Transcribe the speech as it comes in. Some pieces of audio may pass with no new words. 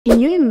Can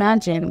you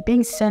imagine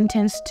being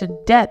sentenced to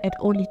death at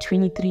only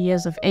 23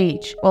 years of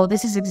age? Well,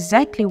 this is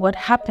exactly what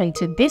happened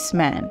to this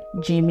man,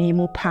 Jimmy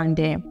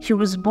Mupande. He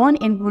was born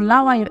in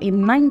Bulawayo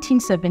in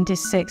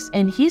 1976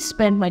 and he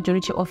spent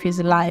majority of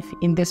his life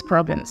in this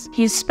province.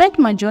 He spent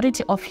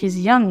majority of his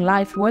young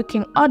life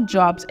working odd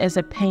jobs as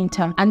a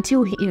painter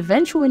until he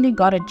eventually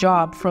got a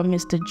job from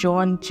Mr.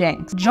 John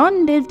Jenks.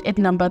 John lived at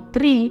number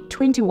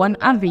 321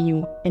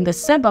 Avenue in the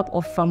suburb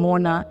of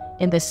Famona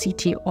in the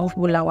city of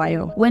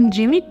Bulawayo. When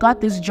Jimmy got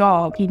this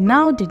job, he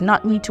now did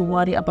not need to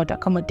worry about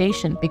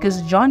accommodation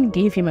because John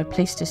gave him a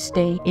place to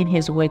stay in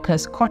his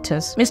workers'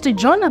 quarters. Mr.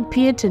 John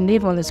appeared to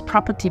live on this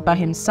property by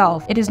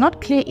himself. It is not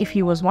clear if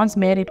he was once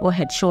married or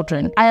had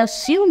children. I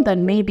assume that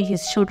maybe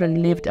his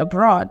children lived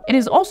abroad. It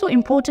is also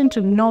important to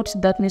note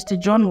that Mr.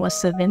 John was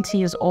 70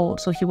 years old,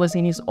 so he was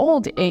in his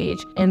old age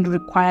and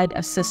required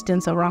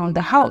assistance around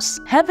the house.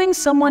 Having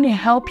someone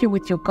help you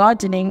with your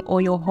gardening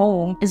or your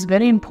home is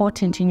very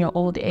important in your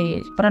old age.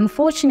 But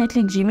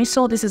unfortunately, Jimmy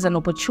saw this as an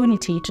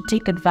opportunity to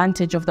take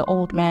advantage of the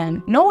old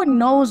man. No one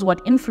knows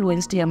what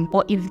influenced him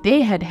or if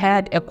they had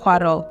had a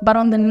quarrel. But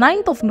on the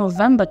 9th of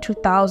November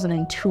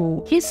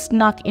 2002, he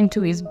snuck into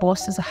his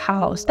boss's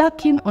house,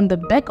 stuck him on the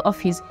back of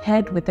his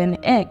head with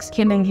an axe,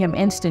 killing him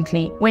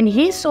instantly. When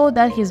he saw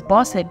that his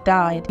boss had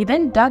died, he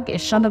then dug a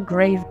shallow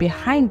grave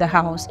behind the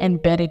house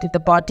and buried the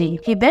body.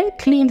 He then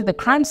cleaned the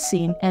crime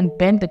scene and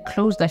burned the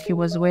clothes that he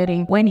was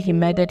wearing when he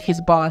murdered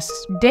his boss.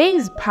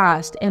 Days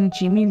passed and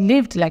Jimmy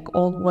lived like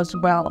all was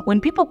well. When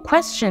people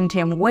questioned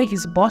him where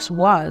his boss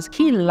was,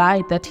 he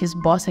lied that his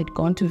boss had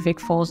gone to Vic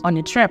Falls on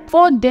a trip.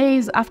 4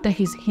 days after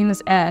his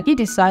heinous act, he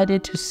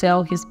decided to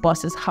sell his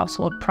boss's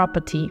household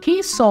property.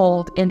 He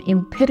sold an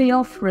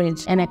imperial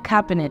fridge and a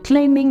cabinet,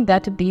 claiming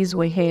that these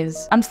were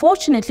his.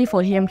 Unfortunately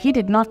for him, he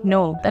did not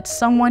know that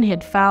someone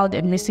had filed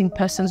a missing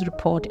persons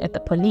report at the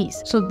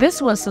police. So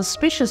this was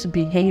suspicious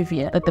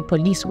behavior that the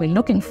police were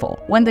looking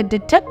for. When the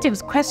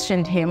detectives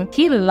questioned him,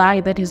 he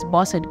lied that his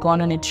boss had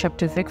gone on a trip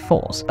to Vic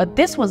Falls, but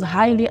this was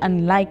highly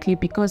unlikely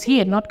because he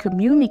had not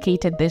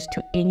communicated this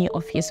to any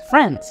of his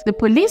friends. The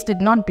police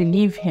did not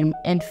believe him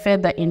and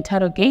further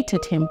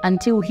interrogated him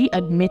until he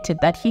admitted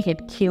that he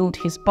had killed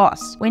his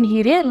boss. When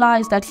he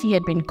realized that he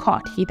had been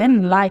caught, he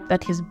then lied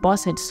that his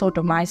boss had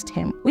sodomized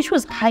him, which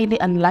was highly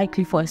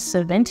unlikely for a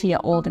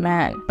 70-year-old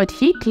man, but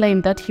he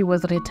claimed that he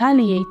was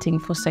retaliating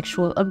for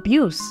sexual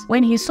abuse.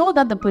 When he saw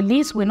that the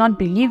police were not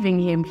believing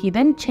him, he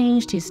then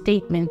changed his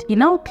statement. He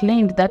now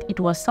claimed that it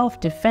was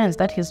self-defense,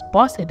 that his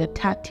boss had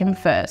attacked him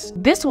first.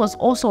 This was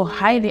also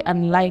highly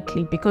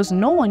unlikely because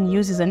no one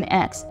uses an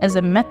axe as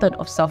a method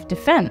of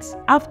self-defense.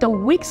 After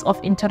weeks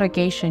of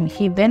interrogation,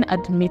 he then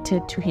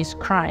admitted to his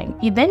crime.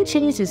 He then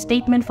changed his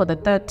statement for the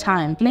 3rd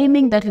time,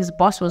 claiming that his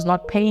boss was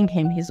not paying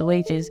him his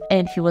wages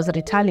and he was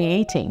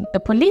retaliating. The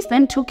police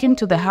then took him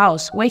to the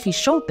house where he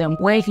showed them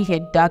where he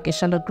had dug a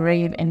shallow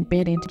grave and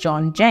buried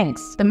John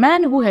Jenks. The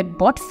man who had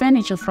bought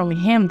furniture from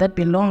him that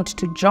belonged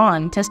to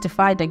John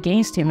testified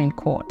against him in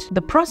court.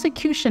 The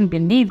prosecution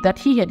believed that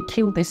he had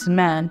killed this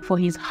man for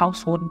his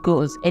household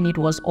goods and it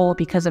was all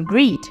because of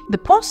greed. The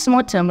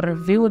post-mortem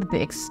revealed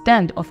the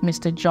extent of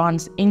Mr.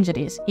 John's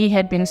injuries. He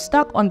had been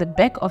struck on the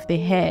back of the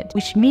head,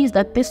 which means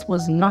that this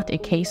was not a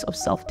case of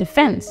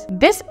self-defense.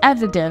 This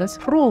evidence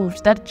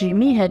proved that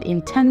Jimmy had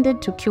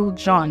intended to kill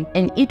John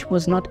and it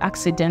was not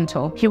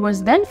accidental. He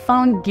was then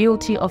found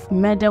guilty of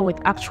murder with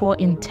actual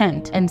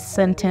intent and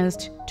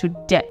sentenced to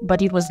death,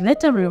 but it was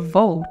later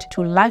revoked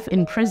to life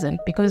in prison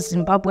because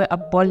Zimbabwe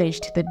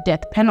abolished the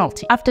death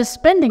penalty. After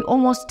spending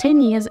almost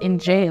 10 years in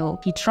jail,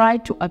 he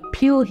tried to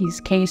appeal his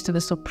case to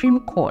the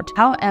Supreme Court.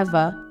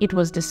 However, it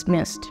was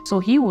dismissed, so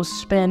he will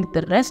spend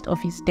the rest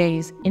of his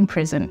days in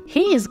prison.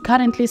 He is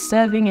currently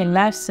serving a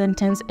life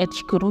sentence at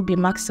Chikurubi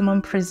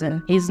Maximum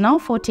Prison. He is now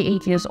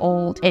 48 years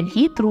old and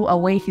he threw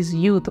away his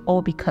youth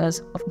all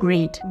because of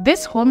greed.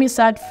 This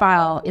homicide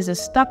file is a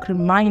stark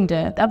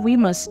reminder that we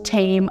must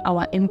tame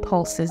our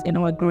impulses in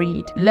our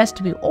greed,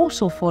 lest we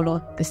also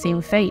follow the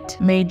same fate.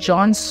 May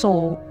John's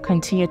soul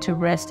continue to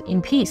rest in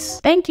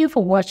peace. Thank you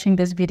for watching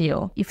this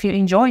video. If you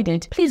enjoyed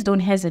it, please don't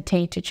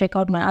hesitate to check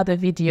out my other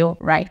video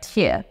right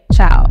here.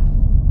 Ciao.